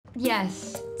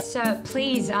Yes, sir,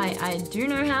 please, I do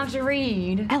know how to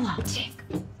read. Ella. Tick.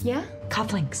 Yeah?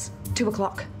 Cufflinks. 2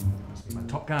 o'clock. My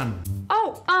Top Gun.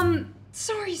 Oh,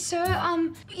 sorry,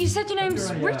 sir, you said your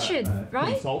name's Richard,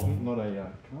 right? Consultant, not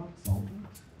a consultant.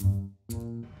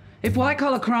 If white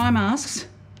collar crime asks,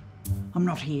 I'm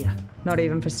not here. Not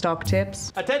even for stock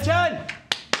tips. Attention!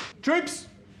 Troops!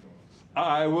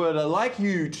 I would like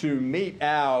you to meet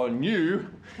our new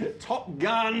Top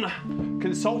Gun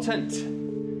consultant.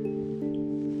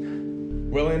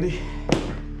 Well, Andy,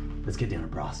 let's get down to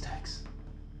brass tacks.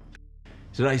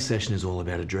 Today's session is all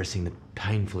about addressing the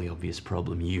painfully obvious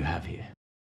problem you have here.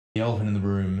 The elephant in the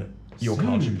room, your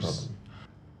culture problem.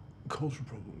 Culture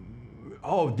problem?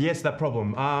 Oh, yes, that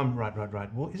problem.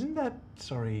 Right. Well, isn't that,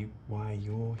 sorry, why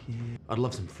you're here? I'd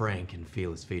love some frank and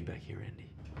fearless feedback here, Andy.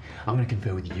 I'm going to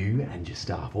confer with you and your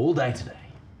staff all day today.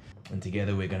 And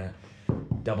together we're going to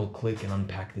double click and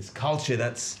unpack this culture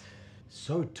that's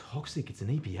so toxic it's an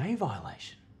EPA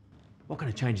violation. What kind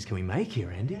of changes can we make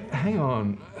here, Andy? Hang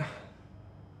on.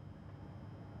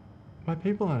 My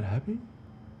people aren't happy?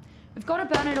 We've got to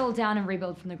burn it all down and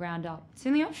rebuild from the ground up. It's the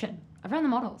only option. I've run the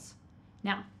models.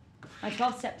 Now, my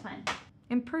 12-step plan.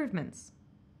 Improvements.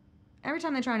 Every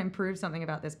time they try and improve something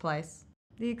about this place,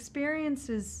 the experience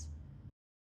is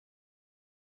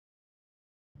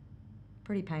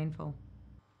pretty painful.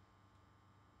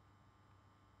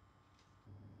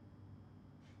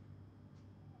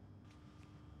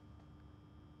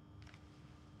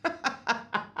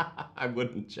 I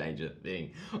wouldn't change a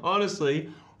thing. Honestly,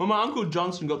 when my Uncle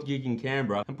Johnson got the gig in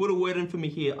Canberra and put a word in for me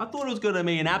here, I thought it was going to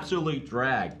be an absolute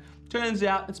drag. Turns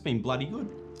out it's been bloody good.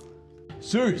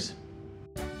 Suze!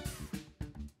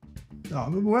 Oh,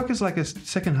 work is like a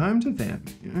second home to them,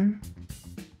 you know?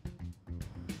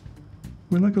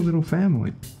 We're like a little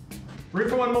family. Room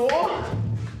for one more?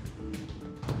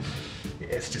 Yeah,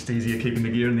 it's just easier keeping the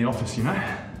gear in the office, you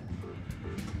know?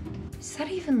 Is that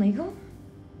even legal?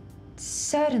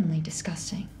 Certainly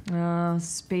disgusting. Oh,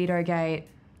 Speedogate.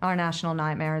 Our national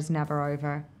nightmare is never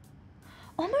over.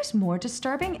 Almost more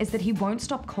disturbing is that he won't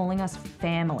stop calling us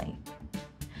family.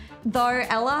 Though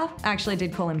Ella actually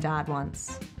did call him dad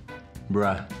once.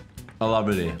 Bruh, I love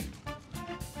it here.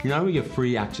 You know we get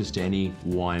free access to any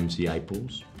YMCA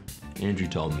pools? Andrew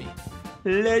told me.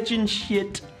 Legend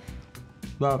shit.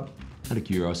 But out of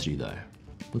curiosity though,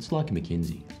 what's it like in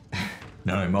Mackenzie?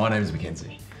 No, my name's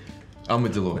Mackenzie. I'm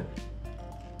with Deloitte.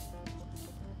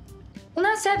 Well,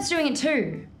 now Seb's doing it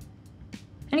too.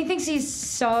 And he thinks he's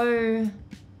so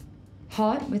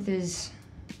hot with his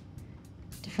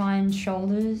defined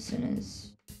shoulders and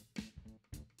his...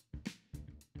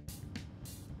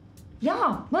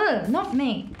 Yeah, well, not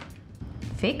me.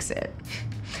 Fix it.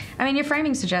 I mean, your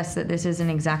framing suggests that this isn't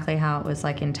exactly how it was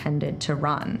like intended to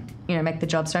run. You know, make the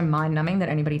job so mind-numbing that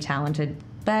anybody talented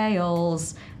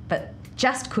bails, but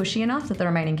just cushy enough that the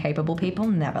remaining capable people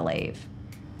never leave.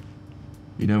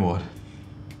 You know what?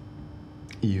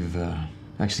 You've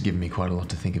actually given me quite a lot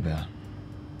to think about.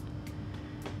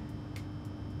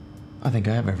 I think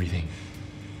I have everything.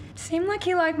 Seemed like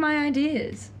you like my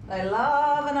ideas. They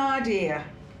love an idea,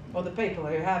 or the people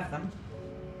who have them.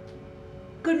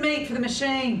 Good meat for the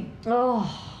machine.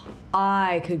 Oh,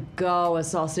 I could go a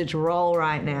sausage roll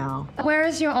right now. Where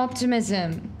is your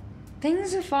optimism?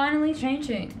 Things are finally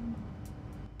changing.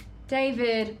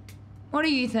 David, what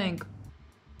do you think?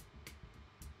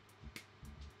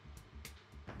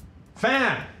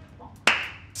 Fam!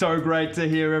 So great to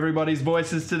hear everybody's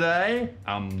voices today.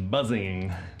 I'm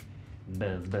buzzing.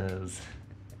 Buzz.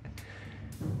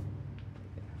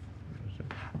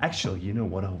 Actually, you know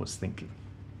what I was thinking?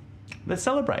 Let's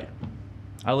celebrate.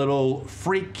 A little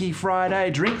Freaky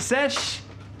Friday drink sesh.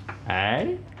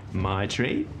 Hey, my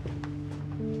treat.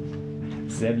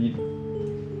 Seb, you...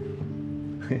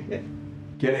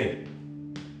 Kenny,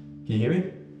 can you hear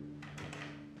me?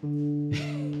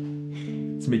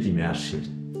 It's Mickey Mouse shit.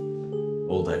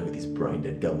 All day with his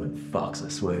brain-dead government fucks, I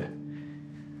swear.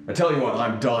 I tell you what,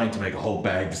 I'm dying to make a whole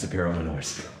bag disappear on my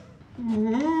nose.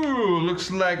 Ooh,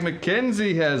 looks like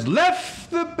Mackenzie has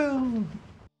left the building.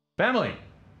 Family.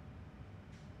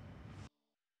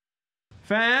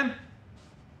 Fam.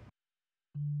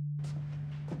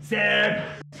 Seb.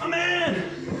 My man.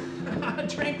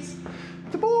 Drinks.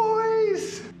 The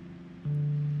boys.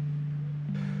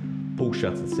 Pool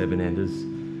shuts at 7, Anders.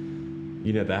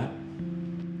 You know that?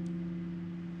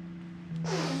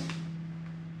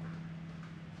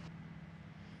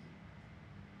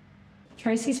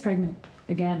 Tracy's pregnant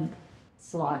again.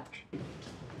 Slut.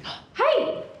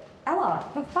 Hey! Ella,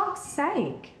 for fuck's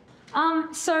sake.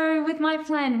 So with my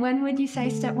plan, when would you say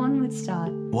step 1 would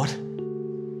start? What?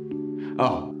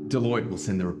 Oh, Deloitte will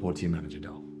send the report to your manager,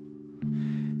 Dol.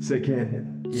 So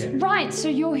Ken, yeah. Right, so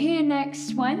you're here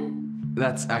next when?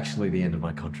 That's actually the end of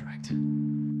my contract.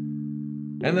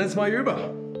 And that's my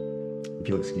Uber. If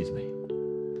you'll excuse me.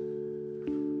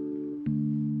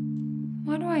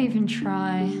 Why do I even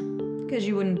try? Because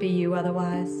you wouldn't be you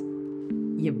otherwise.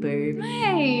 You boob.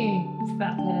 Hey,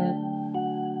 fathead.